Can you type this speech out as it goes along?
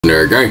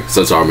There gang,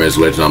 such all man's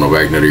legend on the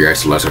back of the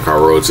actual lesson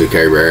car road to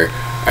K man.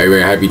 Hey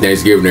man, happy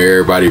Thanksgiving to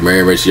everybody,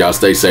 man. Make sure y'all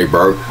stay safe,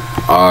 bro.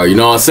 You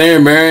know what I'm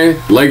saying, man?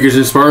 Lakers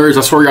and Spurs, I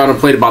swear y'all done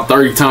played about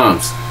 30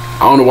 times.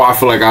 I don't know why I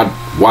feel like I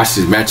watched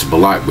this matchup a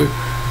lot, but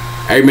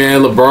hey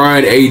man,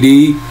 LeBron, AD,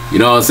 you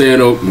know what I'm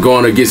saying? I'm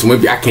going to get some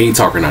whippy. I can't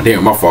talk right now.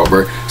 Damn, my fault,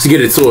 bro. Let's get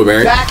into it,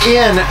 man. Back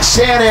in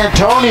San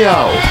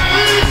Antonio.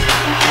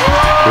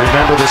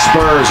 Remember the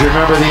Spurs,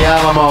 remember the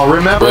Alamo,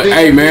 remember the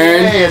hey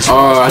man,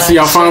 I see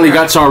y'all finally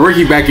got y'all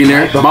Ricky back in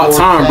there. About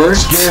time, bro.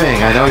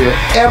 I know you.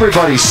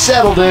 Everybody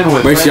settled in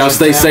with. Make sure y'all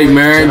stay safe,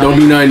 man. Don't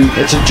do nothing.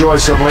 Let's enjoy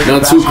some Lakers.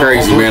 Nothing too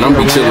crazy, man. I'm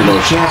be chilling though.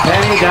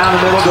 Champagne down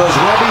the middle goes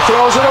Webby,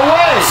 throws it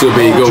away. Still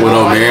be good one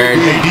though, man.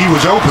 AD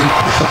was open.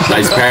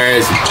 Nice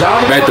pass.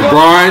 Back to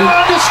Brian.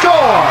 To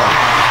score.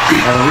 And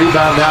a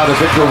rebound now to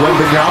Victor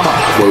Wembanyama.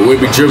 Boy,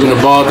 Wemby dribbling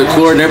the ball to the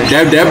court.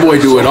 That boy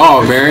do it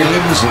all, man.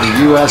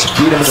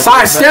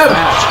 Side step.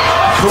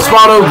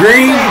 Spot on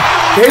Green.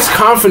 His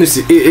confidence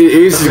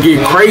is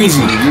getting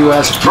crazy.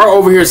 Bro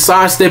over here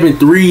sidestepping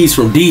threes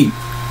from deep.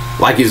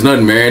 Like it's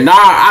nothing, man. Nah,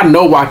 I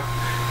know why.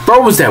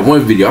 Bro, was that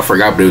one video? I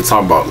forgot, but they were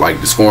talking about like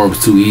the scoring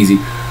was too easy.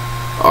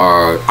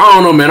 I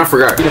don't know, man. I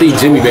forgot. I think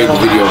Jimmy made the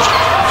video.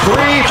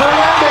 Three for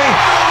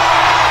Wemby.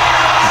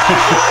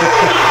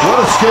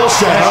 What a skill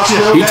set.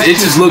 It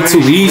just looked too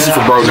easy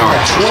for bro now.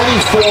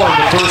 24 in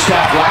the first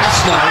half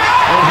last night.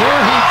 And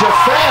here he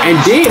defends. And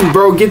then,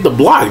 bro, get the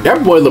block.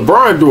 That boy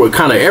LeBron threw a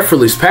kind of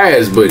effortless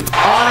pass, but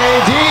on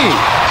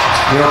AD.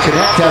 You know,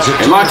 Connect has a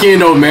and lock in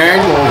though,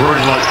 man. Over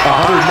in like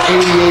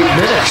 188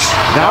 minutes.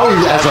 Now he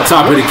has a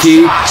top of the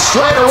key.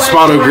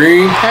 Spot on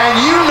Green. And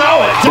you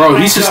know it. Bro,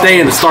 he should stay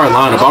in the starting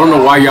lineup. I don't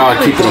know why y'all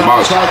keeping him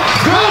out.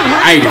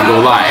 I ain't even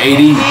gonna lie.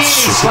 80.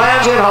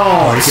 Slams it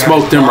home.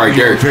 Smoked him right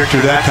there.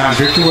 Victor that time.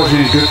 Victor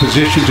wasn't in a good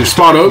position to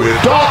spot up.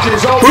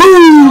 Dalton's open.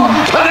 Boom!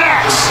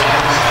 Connects.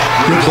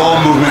 Good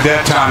ball movement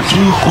that time. 2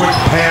 quick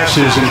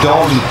passes and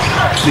Dalton,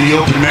 the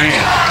open man.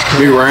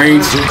 Big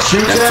range.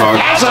 That's talk.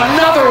 That's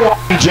another one.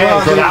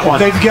 For that one.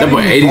 That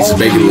boy 80's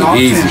making it look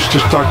easy.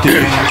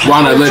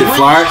 Why not let it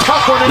fly?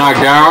 Knock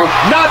down.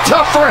 Not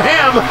tough for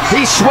him.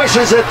 He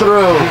swishes it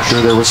through. Sure,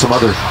 there was some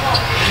other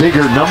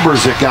bigger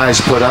numbers that guys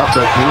put up,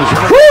 but he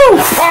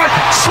was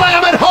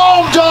slam it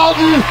home,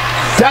 Dalton.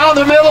 Down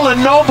the middle,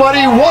 and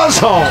nobody was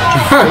home.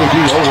 Put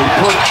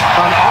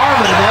an arm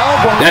and an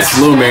elbow. That's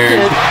Lou, man.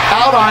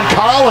 Out on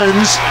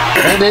Collins,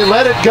 and they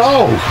let it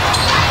go.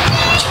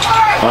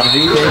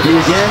 Underneath AD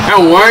again. That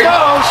worked.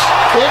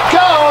 It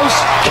goes.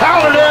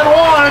 Count it and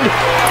one.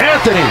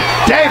 Anthony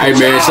Davis. Hey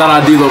man, shout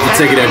out D-Lo for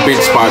taking that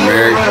bench spot,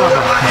 man.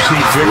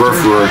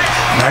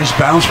 Nice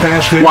bounce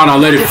pass. Why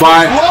not let it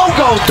fly?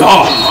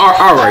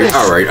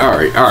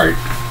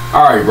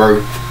 All right,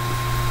 bro.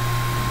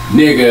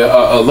 Nigga,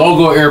 a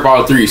logo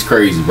airball 3 is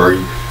crazy, bro.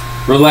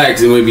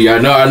 Relax, maybe. I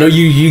know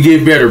you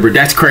get better, but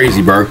that's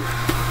crazy, bro.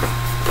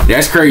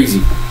 That's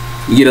crazy.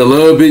 You get a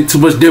little bit too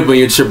much dip on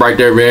your chip right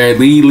there, man.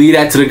 Leave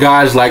that to the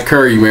guys like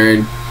Curry,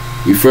 man.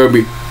 You feel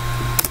me?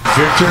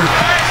 Victor,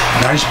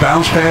 nice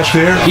bounce pass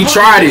there. He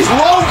tried it.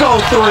 Logo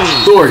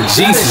 3. Lord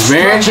Jesus,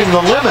 man. Stretching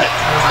the limit.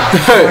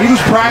 He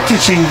was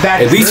practicing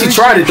that. At least he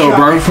tried it though,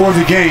 bro. Before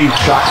the game.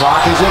 Shot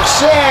clock is at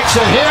 6,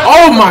 and here.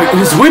 Oh my,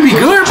 is Wemby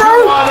good, bro?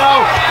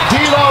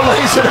 D-Lo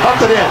lays it up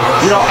and in.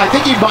 You know, I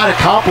think he might have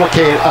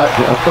complicated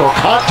or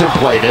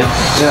contemplated.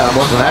 Yeah, it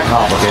wasn't that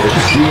complicated.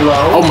 D-Lo.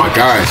 Oh my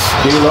gosh.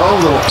 D-Lo,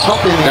 a little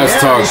pump in the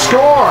That's air. tough. He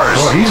scores.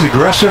 Well, he's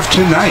aggressive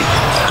tonight.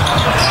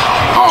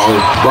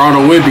 Brown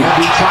on Wemby.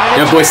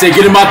 That boy said,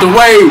 get him out the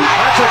way.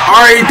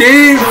 All right,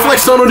 then.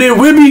 Flex on him, then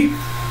Wemby.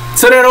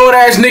 Tell that old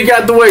ass nigga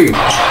out the way.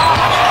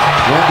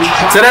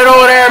 Tell that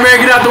old ass man,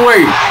 get out the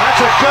way.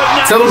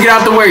 Tell him get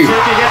out the way.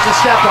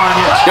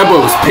 That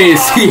boy was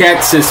pissed. He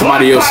had to send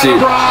somebody else shit.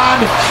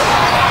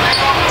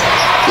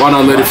 Why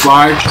not let it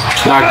fly?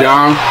 Knock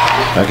down.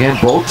 Again,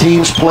 both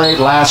teams played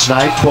last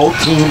night. Both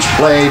teams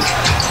played.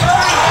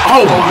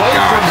 Oh my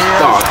God.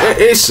 Dog,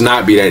 it should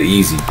not be that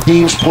easy.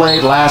 Teams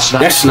played last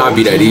night. That should not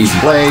be that easy.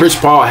 Chris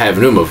Paul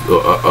having him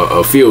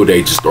a field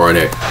day just throwing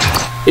that.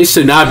 It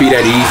should not be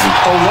that easy.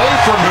 Away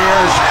from here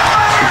is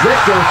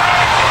Victor.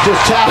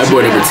 That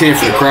boy number 10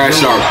 for the crash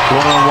sharp.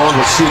 One-on-one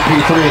with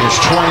CP3 and his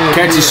 20.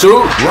 Catch and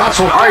shoot.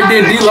 Russell. All right,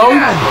 then, D-Lo.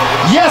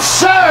 Yes,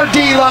 sir,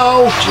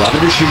 D-Lo.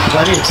 Loving to shoot.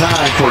 Plenty of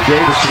time for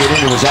Davis to get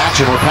into his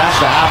action. We're past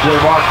the halfway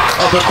mark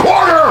of the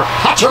quarter.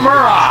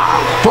 Hachimura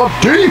from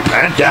deep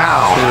and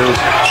down.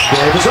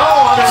 Davis.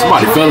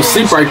 Somebody fell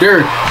asleep right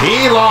there.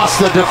 He lost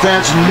the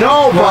defense.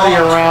 Nobody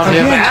around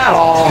him at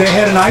all. They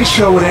had an ice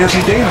show with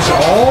Anthony Davis.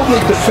 All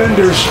the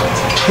defenders'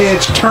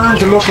 heads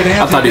turned to look at Anthony Davis.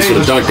 I thought they should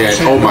have dunked that.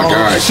 Oh my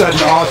God.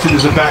 Austin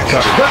is a back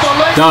cover.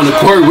 Down the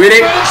court with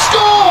it.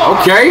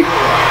 Okay.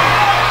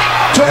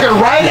 Took it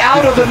right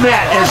out of the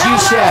net, as you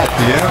said.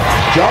 Yeah.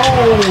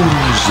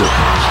 Jones.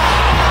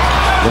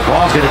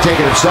 LeBron's going to take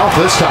it himself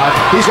this time.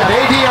 He's got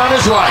AD on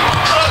his right.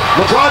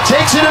 LeBron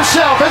takes it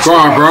himself. It's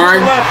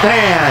Brian. Left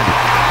hand.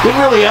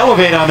 Didn't really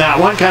elevate on that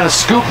one. Kind of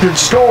scooped and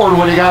scored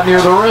when he got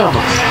near the rim.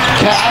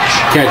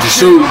 Catch and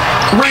shoot.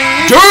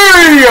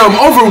 Damn!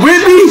 Over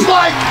Wemby.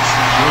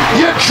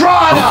 You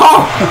draw it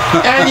up,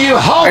 and you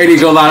hope. Hey,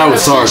 go lie, that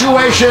was hard.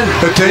 Situation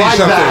I'll tell you like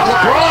something. that.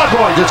 LeBron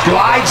boy just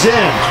glides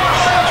in.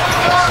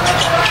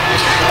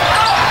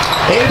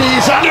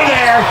 AD's under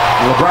there.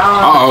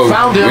 LeBron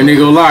found him. And they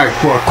go lie.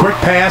 For a quick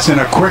pass and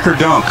a quicker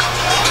dunk.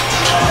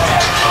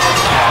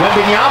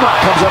 Wembanyama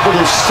comes up with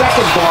his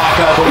second block,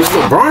 I believe. Is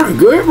LeBron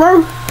good,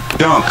 bro?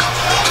 Dunk.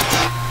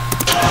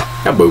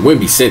 That boy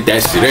Wemby sent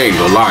that shit. I ain't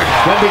gonna lie.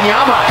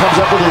 Wembanyama comes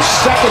up with his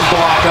second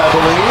block, I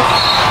believe.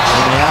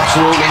 And they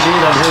absolutely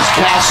need him. Here's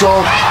Castle.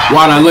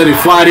 Why not let it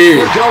fly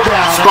in?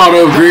 Spot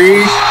up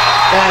green.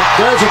 And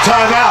there's a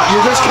timeout.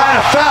 You just kind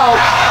of felt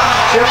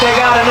if they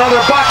got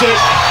another bucket.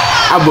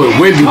 That boy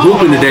Wemby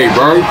hooping today,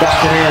 bro.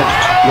 Back it in.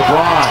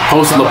 LeBron.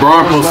 Posting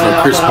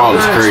Chris Paul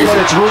is crazy.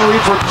 It's Rui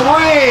for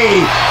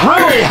three.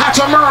 Rui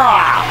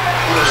Hachimura.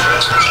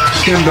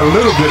 Skimmed a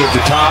little bit of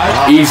the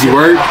tide. Easy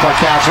work. By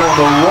Castle on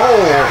the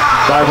roll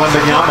by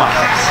Wembanyama.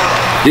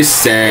 This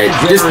sad.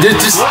 Just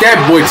that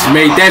boy just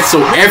made that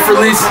so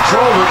effortless.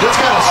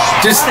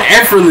 Just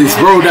effortless,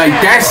 bro. Like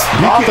that's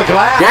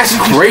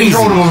crazy.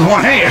 Controlled it with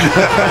one hand.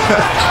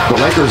 The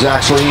Lakers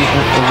actually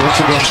once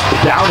again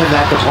down in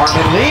that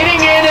department.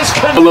 Leading in is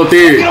Hello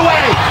there.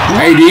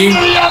 AD.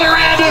 The other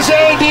end is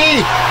AD.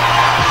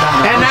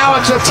 And now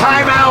it's a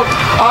timeout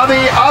on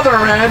the other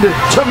end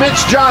to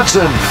Mitch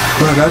Johnson.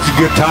 Well, that's a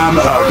good time.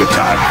 Good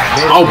time.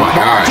 Oh my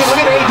gosh.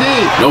 Look at AD.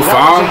 No that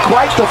foul. Wasn't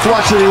quite the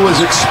flush that he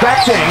was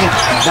expecting.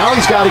 Now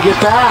he's got to get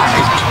back.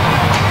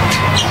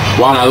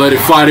 Why not let it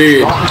fly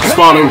in?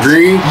 Spot on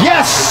green.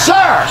 Yes,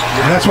 sir.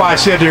 That's why I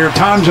said there are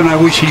times when I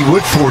wish he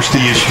would force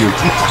the issue.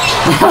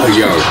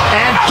 Yo.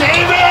 And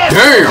Davis.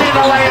 Damn. Is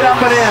to lay it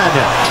up and in.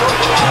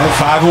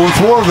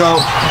 5-on-4 though.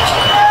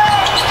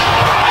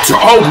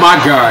 Oh my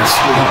gosh.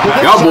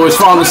 Y'all boys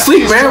falling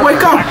asleep, man.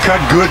 Wake up.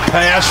 Cut good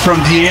pass from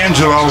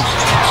D'Angelo.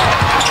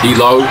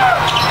 D-Lo.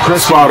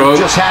 Spot up.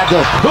 Just had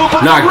to hoop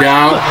knocked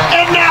down.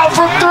 And now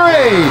from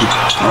three.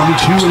 Only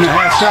 2.5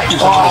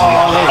 seconds.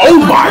 Oh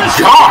my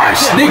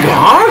gosh. Nigga,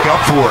 huh? Up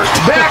for it.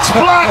 Max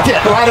blocked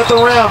it right at the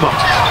rim.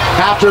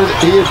 After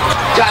he had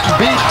gotten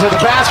beat to the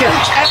basket.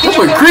 That's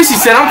what Chrissy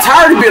said. I'm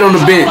tired of being on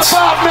the bench.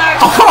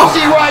 Max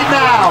Chrissy right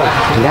now.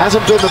 It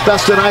hasn't been the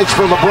best of nights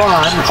for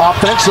LeBron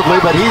offensively,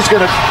 but he's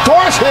going to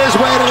force his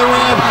way to the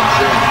rim.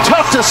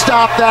 Tough to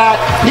stop that.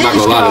 I'm not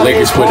gonna lie, the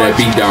Lakers put that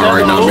beat down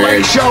right now, man.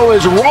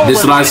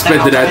 This is what I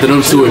expected after them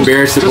two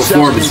embarrassing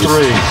performances.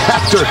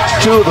 After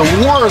two of the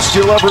worst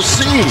you'll ever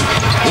see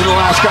in the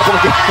last couple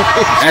of games.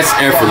 That's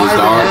effortless,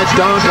 dog.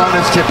 Dunk on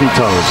his tippy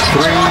toes.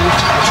 3,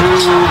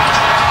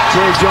 2.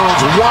 Trey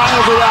Jones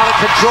wildly out of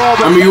control.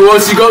 I mean, who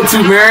else you go to,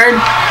 man?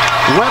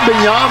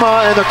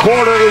 Wembanyama, and the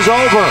quarter is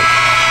over.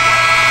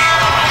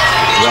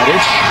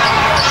 Reddish.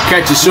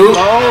 Catch a shoot.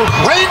 Oh,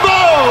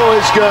 Rainbow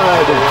is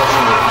good.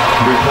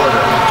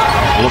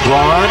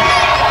 LeBron,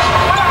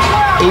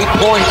 8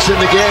 points in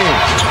the game.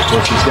 So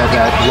she's got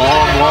that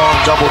long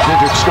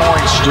double-digit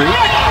scoring streak.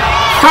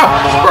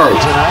 Bro,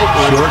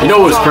 you know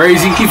what's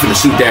crazy? He finna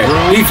shoot that.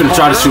 He finna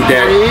try to shoot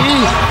that.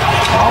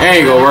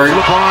 Ain't gonna work.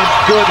 LeBron,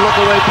 good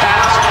look-away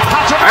pass.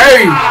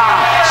 Hey!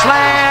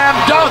 Slam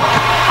dunk.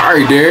 All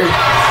right, there.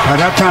 I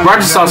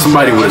just saw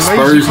somebody with a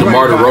SPURS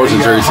DeMar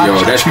DeRozan jersey.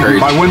 Yo, that's crazy.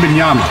 By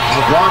Wembanyama.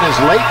 LeBron is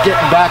late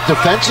getting back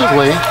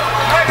defensively.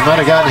 He might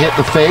have gotten hit in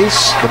the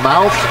face, the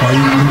mouth.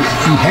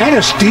 He had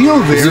a steal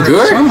there. Is he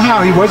good?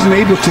 Somehow he wasn't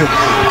able to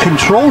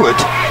control it.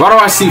 Why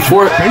do I see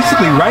four?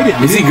 Basically right at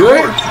Is he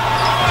good?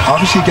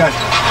 Obviously got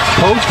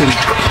posted.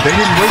 They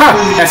didn't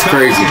wait. That's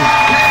crazy.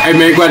 Hey,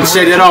 man, go ahead and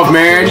shake that off,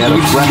 man. You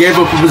just gave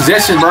up a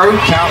possession, bro.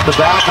 Count the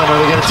back. Are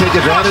they going to take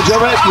advantage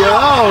of it? Yo,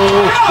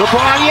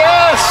 LeBron,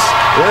 yes!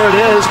 There it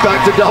is,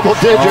 back to double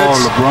digits. Oh,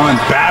 LeBron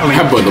battling.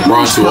 That boy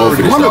LeBron too old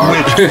for this, One of dog.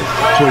 which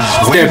was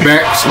Step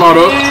back, spot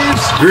up,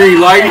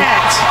 green light.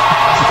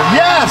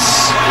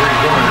 Yes!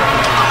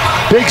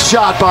 Big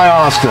shot by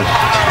Austin.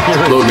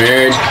 Little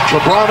man.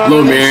 LeBron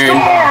Little man.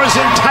 scores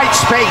in tight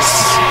space.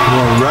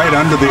 well, right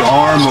under the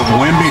arm of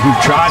Wemby, who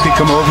tried to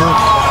come over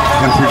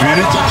and prevent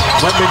it.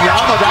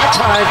 Wembanyama that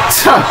time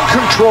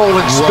control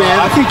and spin.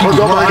 Well, I think he was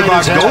Or go worried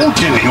behind about his head.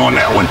 goaltending on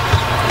that one.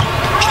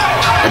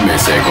 That man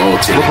said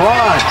goaltending.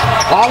 LeBron,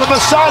 all of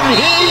a sudden,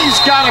 he's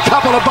got a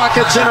couple of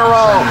buckets in a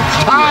row.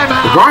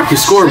 Timeout. LeBron can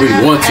score if he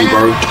wants to,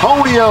 bro.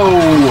 Antonio,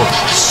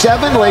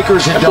 7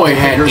 Lakers in That boy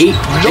double had figures.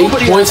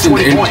 8 points and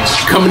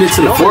coming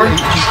into the fourth.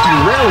 You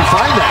rarely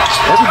find that.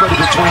 Everybody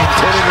between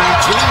 10 and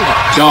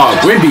 19. Dog,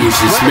 Wemby is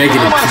just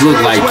making them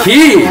look like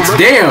kids.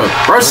 Damn.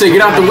 Bro said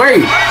get out the way.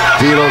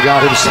 D'Lo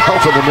got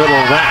himself in the middle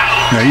of that.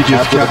 Yeah, he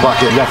just after the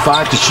bucket. He got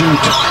 5 to shoot.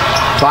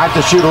 5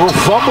 to shoot. A little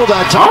fumble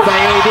that time by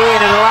AD,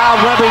 and it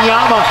allowed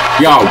Wembanyama.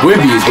 Y'all,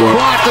 Wemby is going.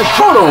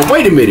 Hold on,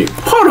 wait a minute.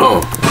 Hold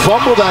on.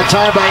 Fumble that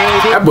time by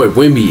AD. That boy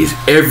Wemby is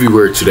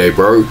everywhere today,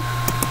 bro.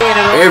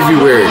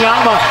 Everywhere.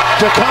 Wembanyama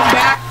to come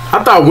back.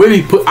 I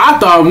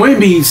thought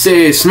Wemby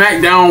said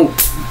smack down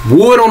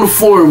wood on the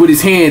floor with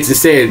his hands and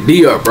said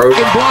D up, bro.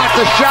 And blocked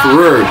the shot. For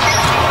real.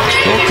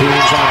 Both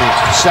teams on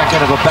the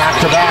second of a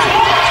back-to-back.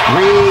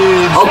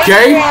 Reeves.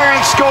 Okay.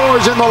 And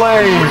scores in the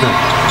lane.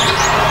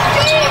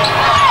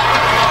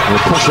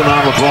 They're pushing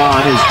on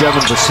LeBron is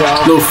Devin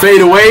Vassell. Little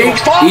fade away,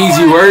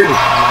 easy work.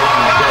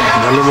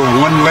 A little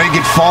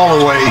one-legged fall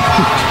away.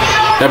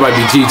 That might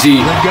be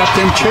GG. Got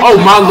them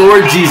Oh my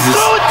Lord Jesus.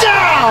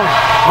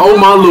 Oh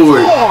my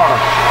Lord.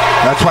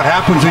 That's what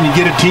happens when you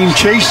get a team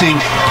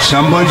chasing.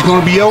 Somebody's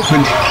going to be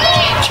open.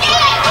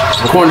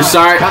 Corner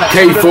side,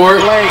 K4,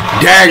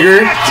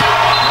 dagger.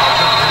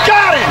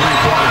 Got it.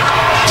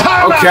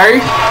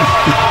 Okay.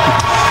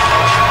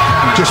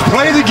 Just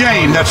play the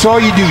game. That's all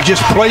you do.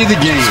 Just play the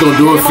game. It's gonna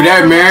do it for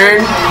that,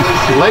 man.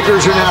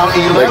 Lakers are now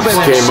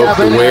 11-7. Came up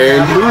to win.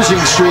 That losing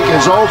streak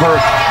is over,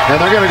 and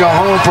they're going to go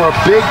home for a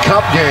big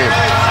cup game.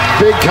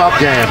 Big cup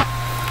game.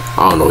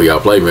 I don't know who y'all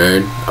play,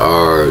 man.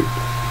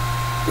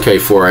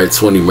 K4 at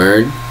 20,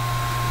 man.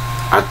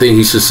 I think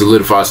he should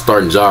solidify a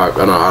starting job.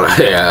 I don't know.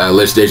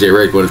 Unless JJ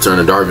Redick want to turn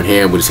a Darvin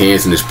Ham with his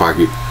hands in his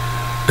pocket.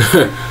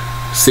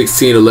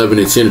 16, 11,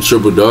 and 10, a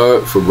triple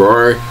dub for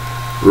Brian.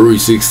 Rui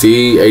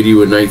 16, 80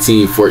 with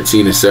 19,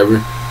 14 and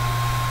 7.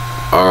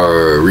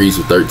 Reeves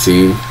with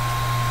 13.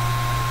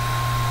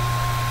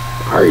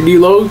 Alright,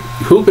 D-Lo,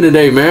 hooping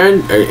today,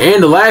 man.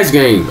 And the last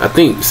game, I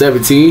think,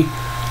 17.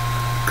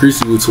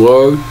 Creasy with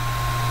 12.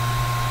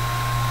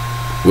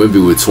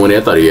 Wemby with 20.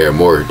 I thought he had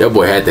more. That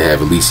boy had to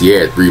have at least, he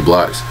had 3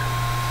 blocks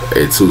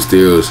and 2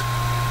 steals.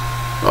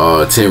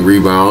 10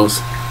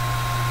 rebounds.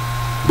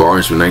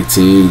 Barnes with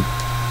 19.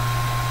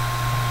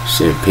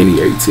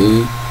 Champagny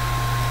 18.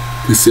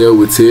 Cassell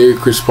with 10.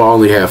 Chris Paul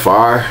only had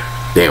 5.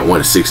 Damn, 1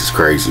 to 6 is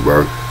crazy,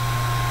 bro.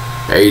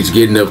 Age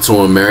getting up to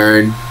him,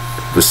 man.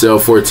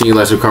 Vassell 14.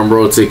 Lester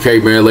Cumbro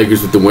 10K, man.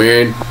 Lakers with the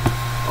win.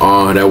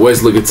 That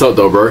West looking tough,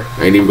 though, bro.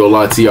 I ain't even gonna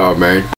lie to y'all, man.